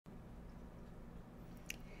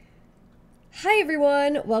Hi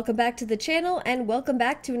everyone, welcome back to the channel and welcome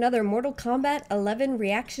back to another Mortal Kombat 11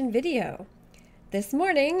 reaction video. This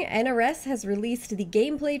morning, NRS has released the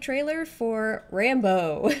gameplay trailer for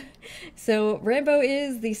Rambo. So Rambo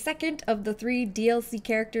is the second of the 3 DLC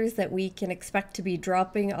characters that we can expect to be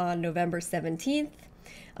dropping on November 17th.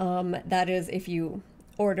 That is if you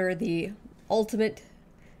order the Ultimate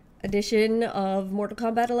Edition of Mortal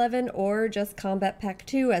Kombat 11 or just Combat Pack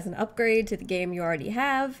 2 as an upgrade to the game you already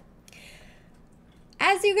have.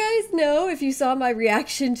 As you guys know, if you saw my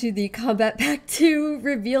reaction to the Combat Pack 2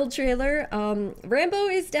 reveal trailer, Rambo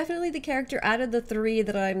is definitely the character out of the 3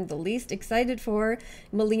 that I'm the least excited for,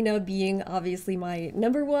 Melina being obviously my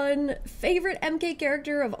 #1 favorite MK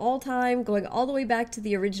character of all time, going all the way back to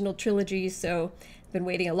the original trilogy, so I've been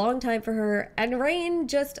waiting a long time for her, and Rain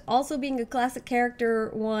just also being a classic character,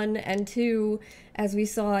 1, and 2, as we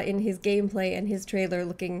saw in his gameplay and his trailer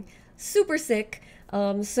looking super sick,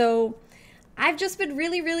 so I've just been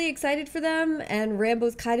really excited for them, and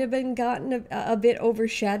Rambo's kind of been gotten a bit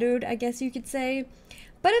overshadowed, I guess you could say.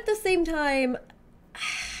 But at the same time,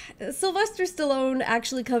 Sylvester Stallone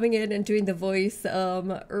actually coming in and doing the voice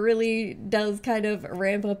really does kind of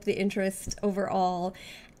ramp up the interest overall.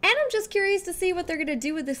 And I'm just curious to see what they're going to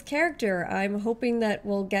do with this character. I'm hoping that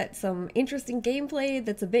we'll get some interesting gameplay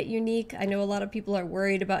that's a bit unique. I know a lot of people are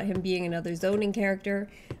worried about him being another zoning character,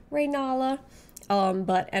 Raynala.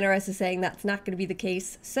 But NRS is saying that's not going to be the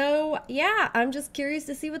case. So yeah, I'm just curious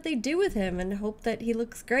to see what they do with him and hope that he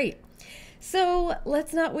looks great. So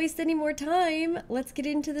let's not waste any more time. Let's get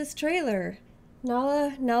into this trailer.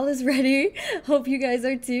 Nala's ready. Hope you guys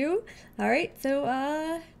are too. All right,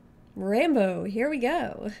 so Rambo, here we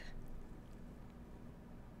go.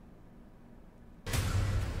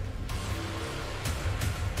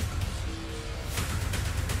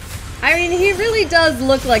 I mean, he really does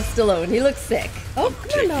look like Stallone. He looks sick. Oh,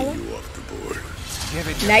 come on, Nala. You off the board. Give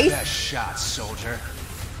it your Nice. best shot, soldier.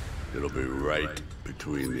 It'll be right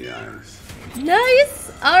between the eyes. Nice.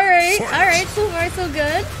 All right. So far, so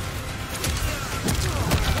good.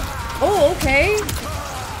 Oh, okay.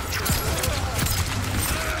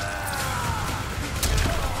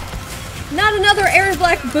 Not another Aaron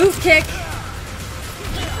Black boot kick.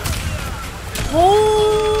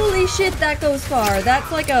 Holy shit, that goes far.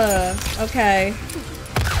 That's like a... okay.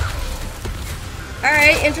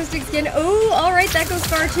 Alright, interesting skin. Oh, alright, that goes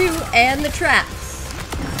far too. And the traps.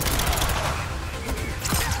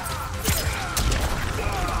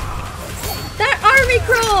 That army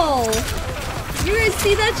crawl! You guys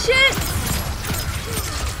see that shit?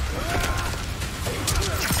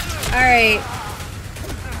 Alright.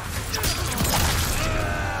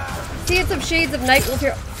 Seeing some shades of Nightwolf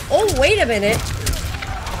here. Oh, wait a minute.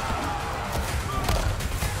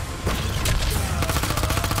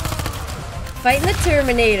 Fighting the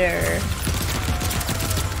Terminator.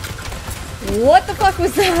 What the fuck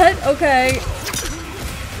was that? Okay.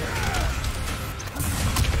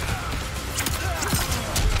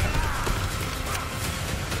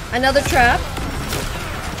 Another trap.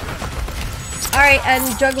 Alright,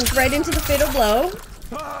 and juggles right into the fatal blow.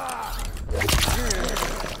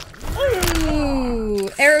 Ooh,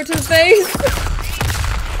 arrow to the face.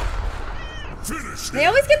 They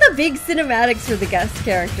always get the big cinematics for the guest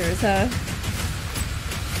characters, huh?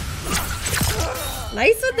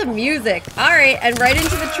 Nice with the music. Alright, and right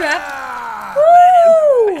into the trap.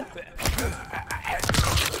 Woo!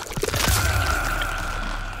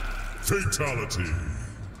 Fatality.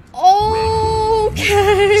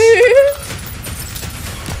 Okay.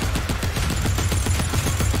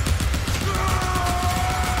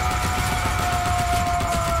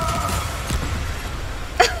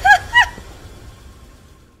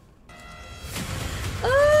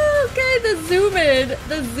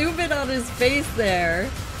 The zoom in on his face there.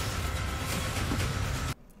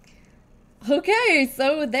 Okay,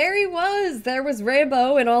 so there he was. There was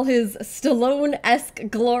Rambo in all his Stallone-esque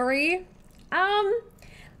glory.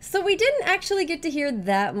 So we didn't actually get to hear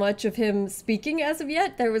that much of him speaking as of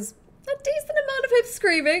yet. There was a decent amount of him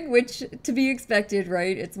screaming, which to be expected,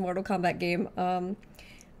 right? It's a Mortal Kombat game.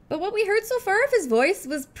 But what we heard so far of his voice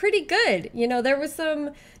was pretty good. You know, there was some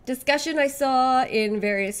discussion I saw in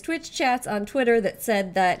various Twitch chats on Twitter that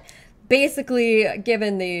said that basically,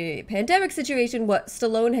 given the pandemic situation, what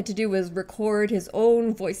Stallone had to do was record his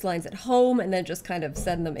own voice lines at home and then just kind of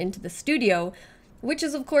send them into the studio, which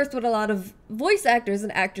is of course what a lot of voice actors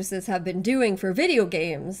and actresses have been doing for video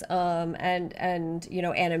games, and you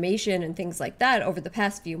know, animation and things like that over the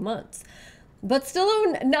past few months. But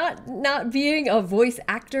Stallone not being a voice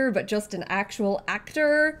actor, but just an actual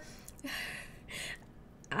actor,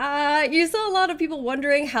 You saw a lot of people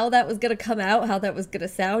wondering how that was going to come out, how that was going to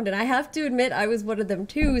sound, and I have to admit I was one of them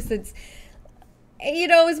too, since, you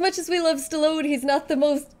know, as much as we love Stallone, he's not the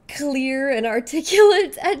most clear and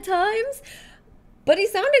articulate at times, but he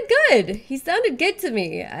sounded good. He sounded good to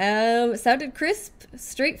me. Sounded crisp,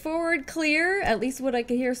 straightforward, clear, at least what I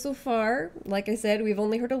could hear so far. Like I said, we've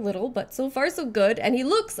only heard a little, but so far so good, and he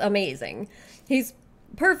looks amazing. He's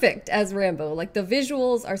perfect as Rambo. Like, the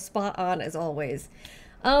visuals are spot on as always.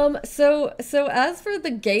 So as for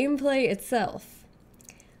the gameplay itself,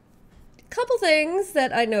 couple things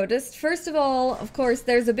that I noticed. First of all, of course,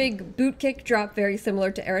 there's a big boot kick drop very similar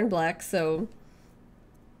to Aaron Black, so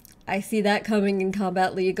I see that coming in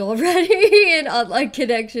Combat League already, and online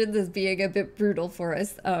connections as being a bit brutal for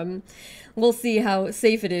us. We'll see how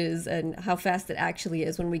safe it is and how fast it actually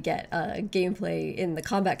is when we get gameplay in the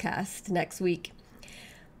Combat Cast next week.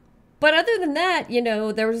 But other than that, you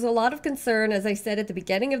know, there was a lot of concern, as I said at the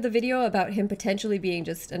beginning of the video, about him potentially being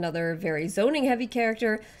just another very zoning-heavy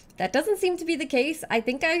character. That doesn't seem to be the case. I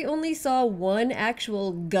think I only saw one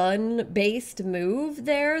actual gun-based move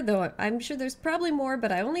there, though I'm sure there's probably more,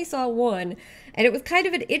 but I only saw one. And it was kind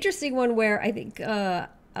of an interesting one where I think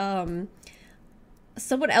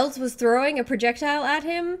someone else was throwing a projectile at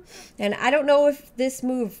him, and I don't know if this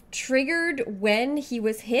move triggered when he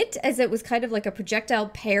was hit, as it was kind of like a projectile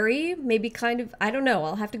parry, maybe kind of, I don't know,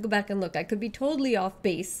 I'll have to go back and look. I could be totally off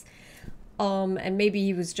base, and maybe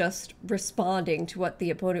he was just responding to what the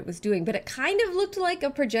opponent was doing, but it kind of looked like a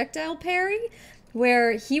projectile parry,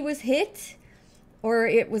 where he was hit, or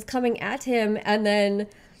it was coming at him, and then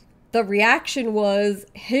the reaction was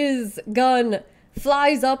his gun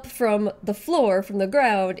flies up from the floor, from the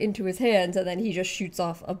ground, into his hands, and then he just shoots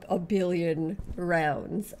off a billion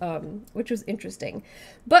rounds, which was interesting.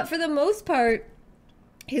 But for the most part,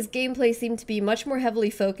 his gameplay seemed to be much more heavily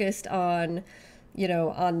focused on, you know,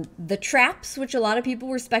 on the traps, which a lot of people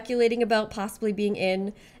were speculating about possibly being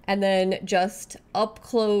in, and then just up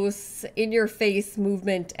close, in your face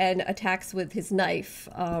movement and attacks with his knife.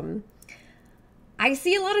 I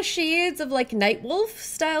see a lot of shades of like Nightwolf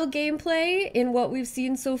style gameplay in what we've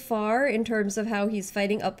seen so far in terms of how he's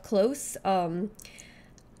fighting up close.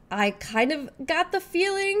 I kind of got the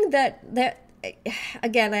feeling that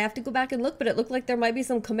again, I have to go back and look, but it looked like there might be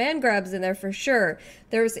some command grabs in there for sure.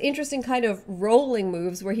 There's interesting kind of rolling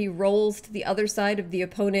moves where he rolls to the other side of the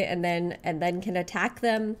opponent and then can attack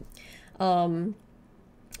them. And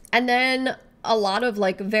then a lot of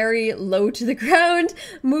like very low to the ground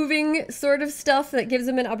moving sort of stuff that gives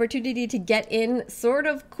him an opportunity to get in sort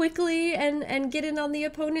of quickly and get in on the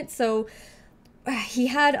opponent. So he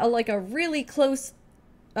had a really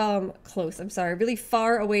really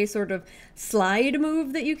far away sort of slide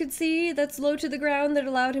move that you could see that's low to the ground that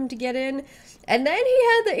allowed him to get in. And then he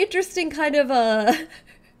had the interesting kind of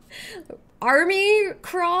army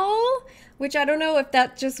crawl, which I don't know if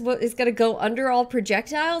that just is going to go under all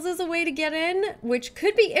projectiles as a way to get in, which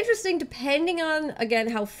could be interesting depending on, again,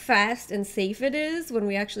 how fast and safe it is when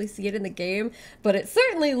we actually see it in the game. But it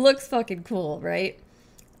certainly looks fucking cool, right?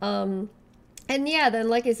 And yeah, then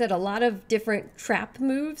like I said, a lot of different trap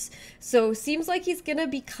moves. So seems like he's going to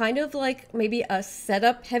be kind of like maybe a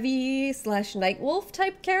setup heavy / Nightwolf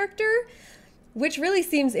type character, which really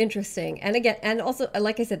seems interesting. And again, and also,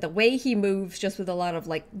 like I said, the way he moves, just with a lot of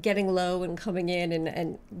like getting low and coming in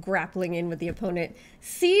and grappling in with the opponent,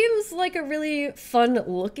 seems like a really fun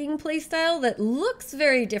looking playstyle that looks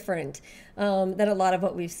very different than a lot of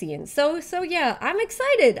what we've seen. So yeah, I'm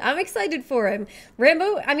excited. I'm excited for him.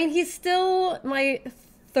 Rambo, I mean, he's still my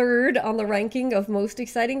third on the ranking of most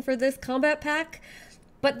exciting for this combat pack,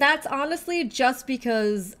 but that's honestly just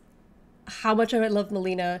because how much I love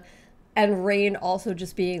Melina, and Rain also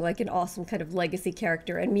just being like an awesome kind of legacy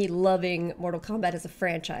character, and me loving Mortal Kombat as a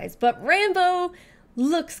franchise. But Rambo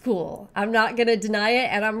looks cool. I'm not gonna deny it,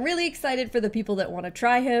 and I'm really excited for the people that want to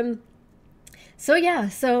try him. So yeah,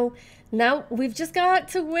 so now we've just got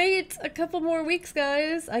to wait a couple more weeks,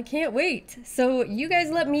 guys. I can't wait. So you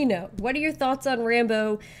guys let me know. What are your thoughts on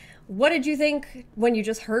Rambo? What did you think when you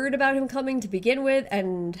just heard about him coming to begin with?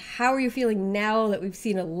 And how are you feeling now that we've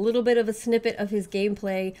seen a little bit of a snippet of his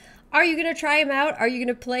gameplay? Are you going to try him out? Are you going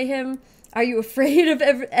to play him? Are you afraid of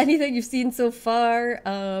anything you've seen so far?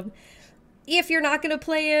 If you're not going to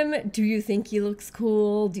play him, do you think he looks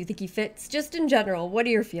cool? Do you think he fits? Just in general, what are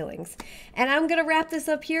your feelings? And I'm going to wrap this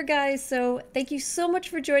up here, guys. So thank you so much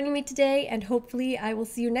for joining me today, and hopefully I will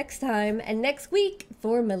see you next time and next week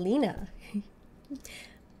for Melina.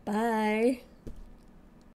 Bye.